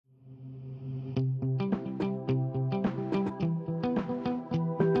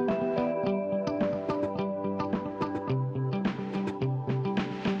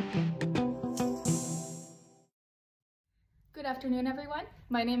afternoon, everyone.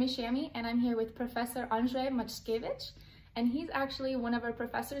 My name is Shami, and I'm here with Professor Andrzej Mackiewicz, and he's actually one of our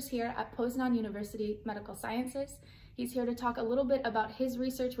professors here at Poznan University Medical Sciences. He's here to talk a little bit about his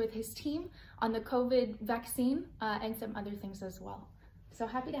research with his team on the COVID vaccine and some other things as well. So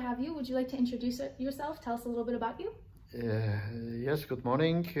happy to have you. Would you like to introduce yourself? Tell us a little bit about you. Yes, good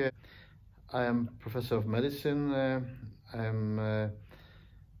morning. I am Professor of Medicine. I am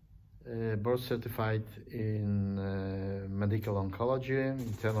board certified in medical oncology,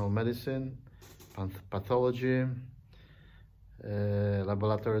 internal medicine, pathology,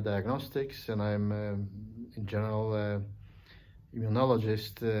 laboratory diagnostics, and I'm in general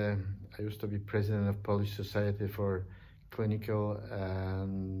immunologist. I used to be president of Polish Society for Clinical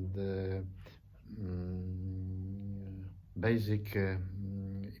and Basic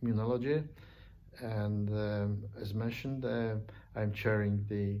Immunology, and as mentioned, I'm chairing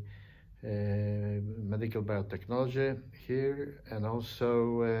the medical biotechnology here, and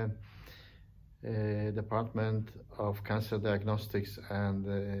also Department of Cancer Diagnostics and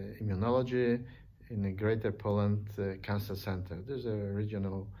Immunology in the Greater Poland Cancer Center. There's a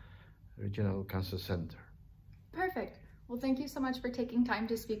regional cancer center. Perfect. Well, thank you so much for taking time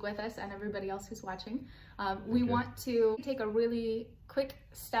to speak with us and everybody else who's watching. We want to take a really quick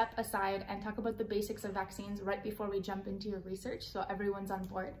step aside and talk about the basics of vaccines right before we jump into your research, so everyone's on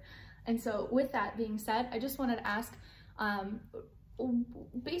board. And so with that being said, I just wanted to ask,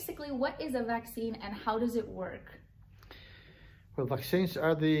 basically, what is a vaccine and how does it work? Well, vaccines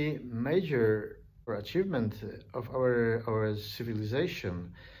are the major achievement of our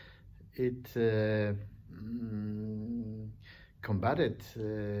civilization. It combated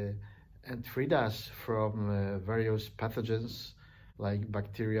and freed us from various pathogens like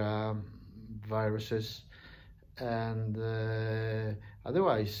bacteria, viruses, and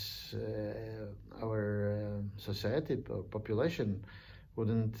otherwise our society or population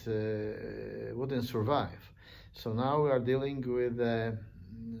wouldn't survive. So now we are dealing with the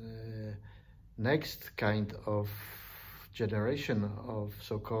next kind of generation of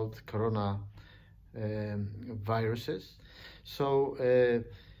so-called corona viruses. So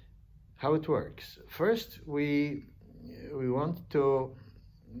how it works? First, we want to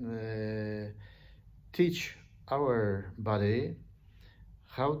teach our body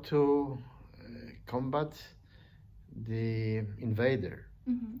how to combat the invader.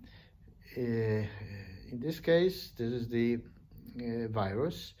 Mm-hmm. In this case, this is the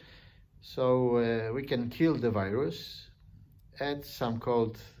virus. So we can kill the virus, add some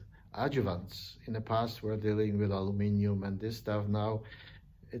called adjuvants. In the past, we're dealing with aluminium and this stuff. Now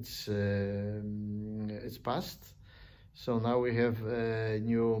it's past. So now we have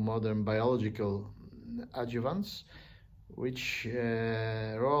new modern biological adjuvants, which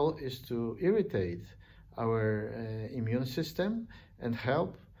role is to irritate our immune system and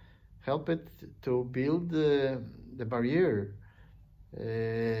help it to build the barrier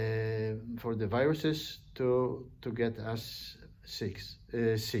for the viruses to get us sick.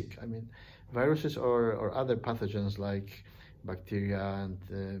 I mean, viruses or other pathogens like bacteria and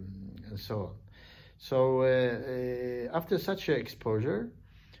so on. So after such exposure,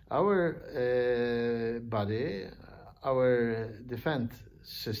 our body, our defense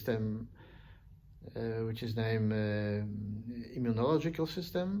system, which is named immunological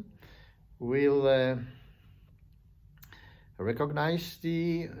system, will recognize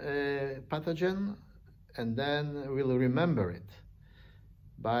the pathogen and then will remember it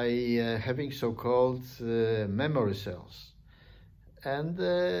by having so-called memory cells. And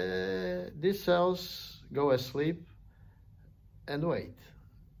these cells go asleep and wait.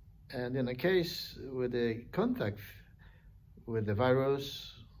 And in a case with a contact with the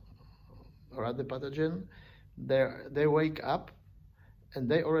virus or other pathogen, they wake up and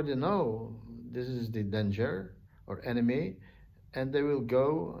they already know this is the danger or enemy, and they will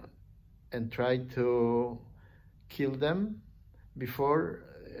go and try to kill them before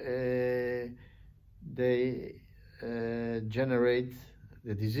they generate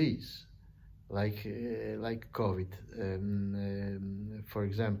the disease, like COVID, for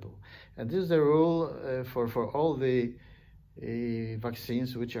example. And this is the rule for all the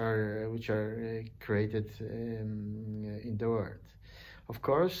vaccines which are created in the world. Of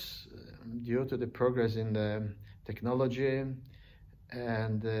course, due to the progress in the technology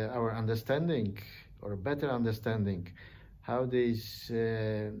and our understanding, or better understanding, how these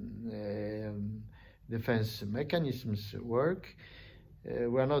defense mechanisms work,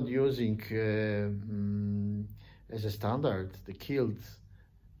 we are not using as a standard the killed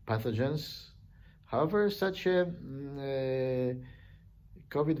pathogens. However, such a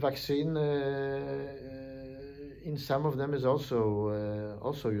COVID vaccine in some of them is also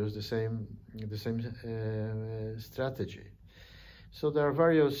use the same strategy. So there are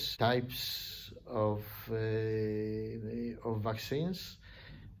various types of vaccines,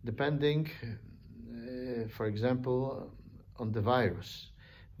 depending, for example, on the virus.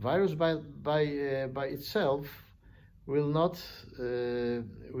 Virus by itself will not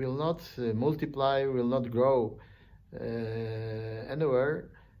multiply, will not grow anywhere.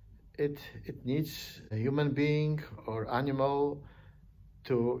 It needs a human being or animal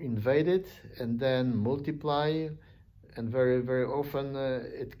to invade it and then multiply, and very often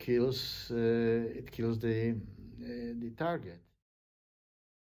it kills the target.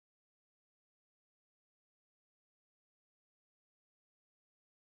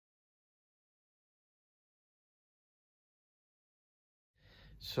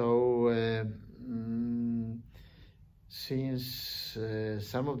 So since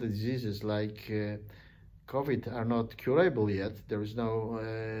some of the diseases like COVID are not curable yet, there is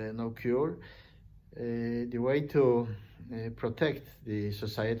no cure, the way to protect the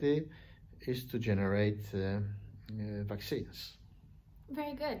society is to generate vaccines.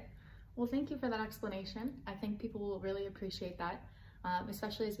 Very good. Well, thank you for that explanation. I think people will really appreciate that,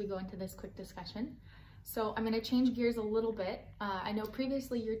 especially as we go into this quick discussion. So I'm going to change gears a little bit. I know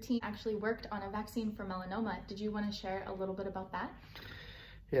previously your team actually worked on a vaccine for melanoma. Did you want to share a little bit about that?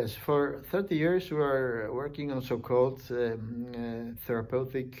 Yes, for 30 years we are working on so-called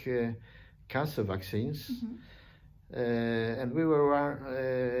therapeutic cancer vaccines. Mm-hmm. And we were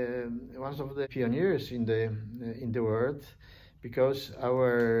one of the pioneers in the world, because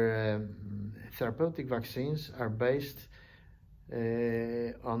our therapeutic vaccines are based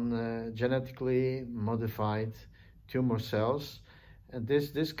on genetically modified tumor cells, and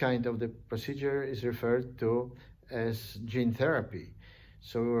this kind of the procedure is referred to as gene therapy.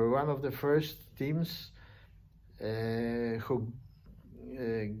 So we were one of the first teams who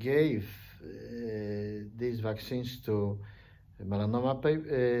gave these vaccines to melanoma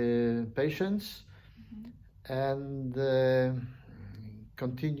patients, mm-hmm. and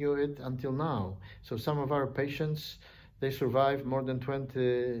continue it until now. So some of our patients, they survive more than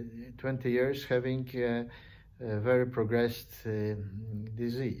 20 years having a very progressed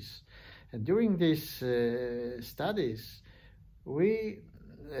disease. And during these studies, we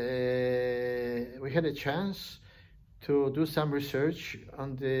had a chance to do some research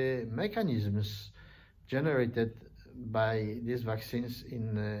on the mechanisms generated by these vaccines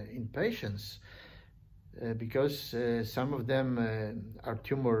in patients, because some of them are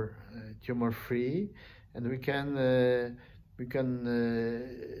tumor-free, and we can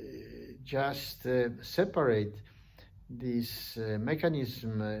just separate this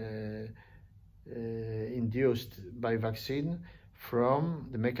mechanism induced by vaccine from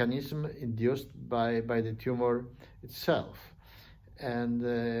the mechanism induced by the tumor itself. And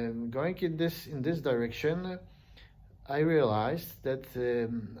going in this direction, I realized that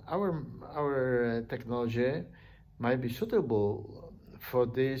our technology might be suitable for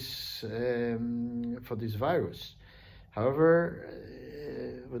this virus. However,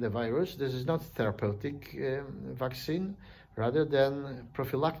 with the virus, this is not therapeutic vaccine, rather than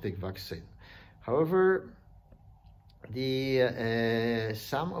prophylactic vaccine. However,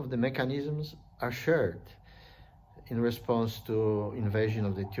 some of the mechanisms are shared in response to invasion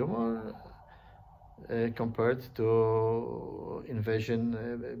of the tumor compared to invasion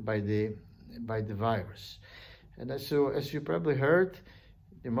by the virus. And as you probably heard,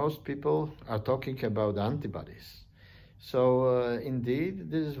 most people are talking about antibodies. So indeed,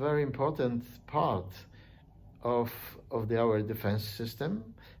 this is a very important part of our defense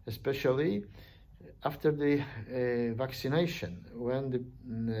system, especially after the vaccination, when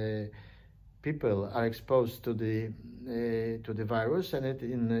the people are exposed to the virus and it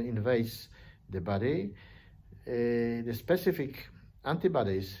invades the body. The specific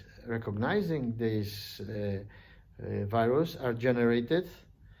antibodies recognizing this virus are generated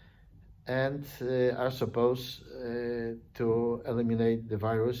and are supposed to eliminate the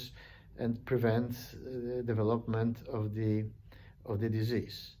virus and prevent development of the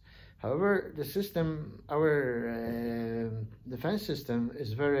disease. However, the system, our defense system,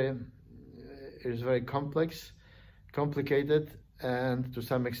 is very complex, complicated, and to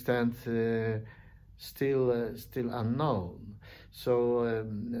some extent still unknown. So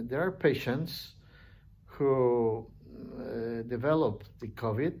there are patients who develop the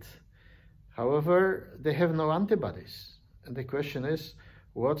COVID. However, they have no antibodies, and the question is,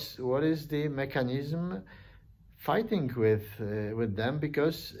 what is the mechanism fighting with them,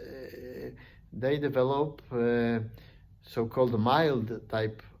 because they develop so-called mild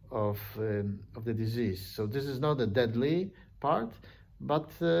type of the disease. So this is not a deadly part, but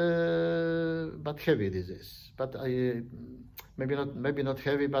heavy disease. But maybe not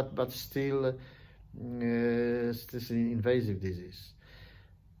heavy, but still this is an invasive disease.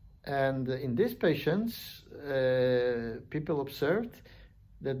 And in these patients, people observed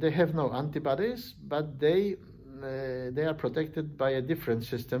that they have no antibodies, but they are protected by a different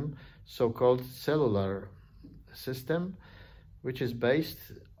system, so-called cellular system, which is based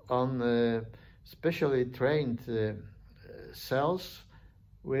on specially trained cells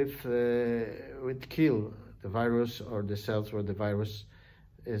which kill the virus or the cells where the virus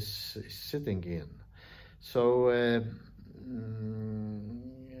is sitting in. So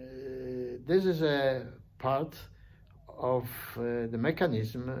this is a part of the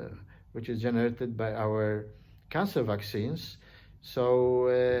mechanism which is generated by our cancer vaccines.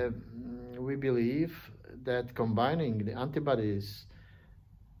 So we believe that combining the antibodies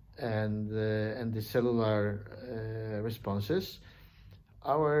and the cellular responses,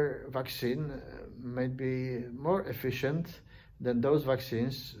 our vaccine might be more efficient than those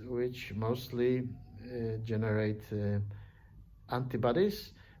vaccines which mostly generate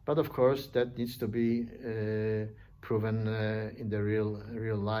antibodies. But of course, that needs to be proven in the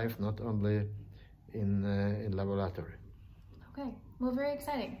real life, not only in laboratory. Okay, well, very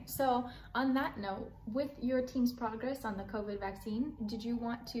exciting. So on that note, with your team's progress on the COVID vaccine, did you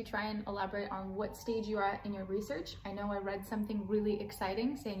want to try and elaborate on what stage you are at in your research? I know I read something really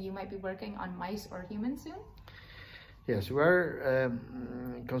exciting saying you might be working on mice or humans soon. Yes, we're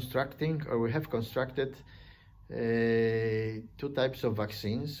constructing, or we have constructed two types of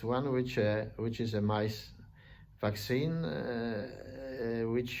vaccines. One which is a mice vaccine,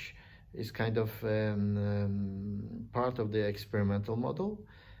 which is kind of part of the experimental model,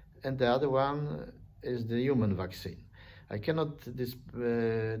 and the other one is the human vaccine. I cannot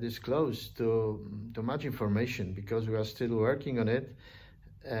disclose too much information because we are still working on it,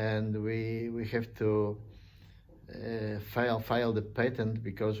 and we have to file the patent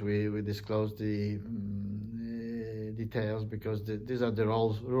because we disclose the details, because these are the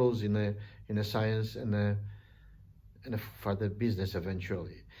rules in a science and for the business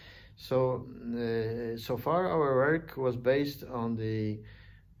eventually. So so far our work was based on the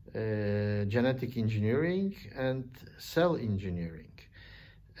genetic engineering and cell engineering,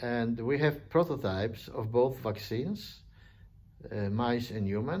 and we have prototypes of both vaccines, mice and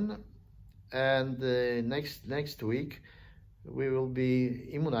human. And next week we will be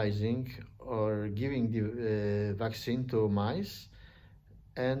immunizing or giving the vaccine to mice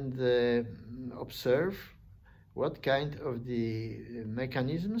and observe what kind of the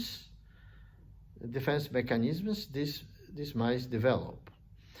mechanisms, defense mechanisms, these mice develop.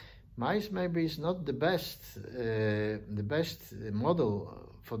 Mice maybe is not the best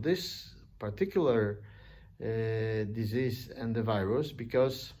model for this particular disease and the virus,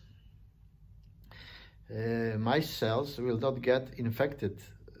 because mice cells will not get infected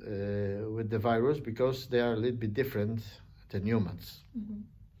with the virus because they are a little bit different than humans. Mm-hmm.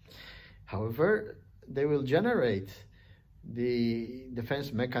 However, they will generate the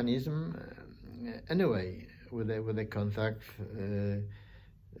defense mechanism anyway with the contact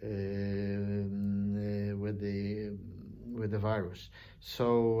with the virus.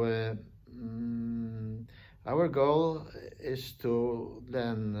 So our goal is to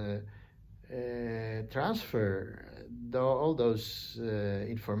then transfer all those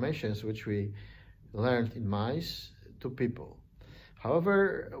informations which we learned in mice to people.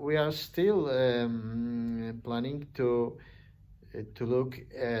 However, we are still planning to look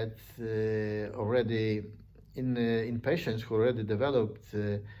at already in patients who already developed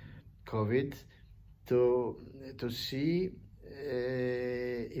COVID to see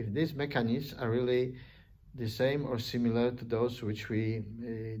if these mechanisms are really the same or similar to those which we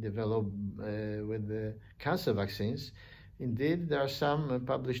develop with the cancer vaccines. Indeed, there are some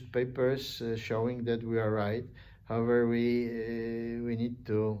published papers showing that we are right. However, we need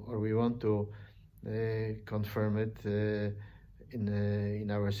to, or we want to confirm it in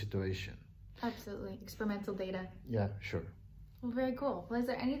our situation. Absolutely, experimental data. Yeah, sure. Well, very cool. Well, is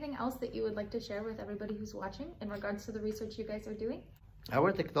there anything else that you would like to share with everybody who's watching in regards to the research you guys are doing?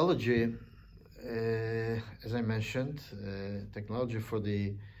 Our technology, as I mentioned, technology for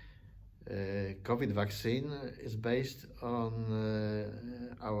the COVID vaccine is based on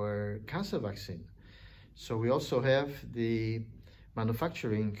our cancer vaccine. So we also have the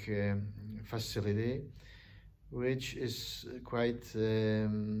manufacturing facility, which is quite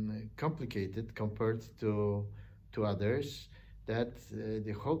complicated compared to others, that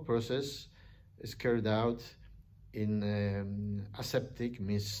the whole process is carried out in aseptic,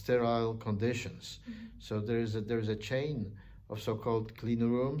 means sterile conditions. So there's a chain of so-called clean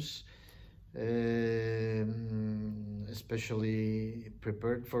rooms, especially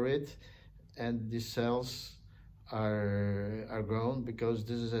prepared for it, and these cells are grown because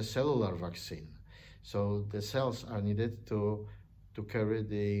this is a cellular vaccine. So the cells are needed to carry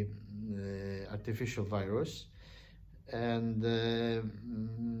the artificial virus, and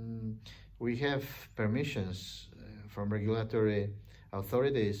we have permissions from regulatory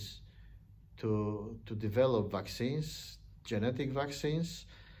authorities to develop vaccines, genetic vaccines.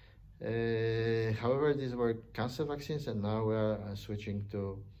 However, these were cancer vaccines, and now we are switching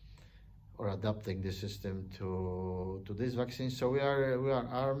to or adapting the system to this vaccine. So we are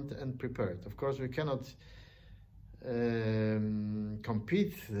armed and prepared. Of course, we cannot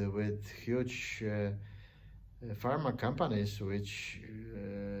compete with huge pharma companies which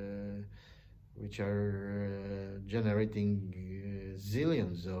are generating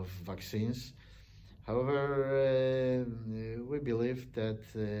zillions of vaccines. However, we believe that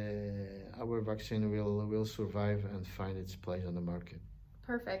our vaccine will survive and find its place on the market.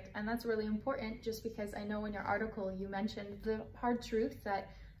 Perfect, and that's really important, just because I know in your article you mentioned the hard truth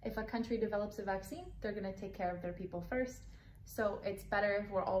that if a country develops a vaccine, they're going to take care of their people first. So it's better if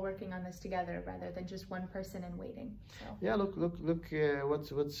we're all working on this together rather than just one person and waiting. So. Yeah, look!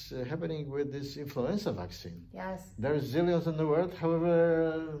 What's happening with this influenza vaccine? Yes. There's zillions in the world,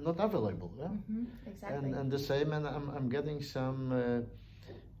 however, not available. Yeah? Exactly. And the same, and I'm getting some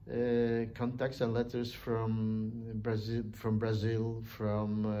contacts and letters from Brazil,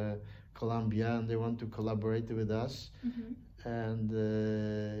 from Colombia, and they want to collaborate with us and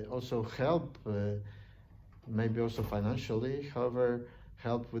also help. Maybe also financially, however,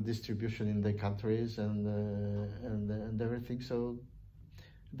 help with distribution in the countries and everything. So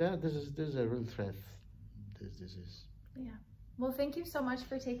this is a real threat. This is. Yeah. Well, thank you so much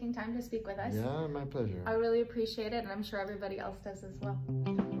for taking time to speak with us. Yeah, my pleasure. I really appreciate it, and I'm sure everybody else does as well.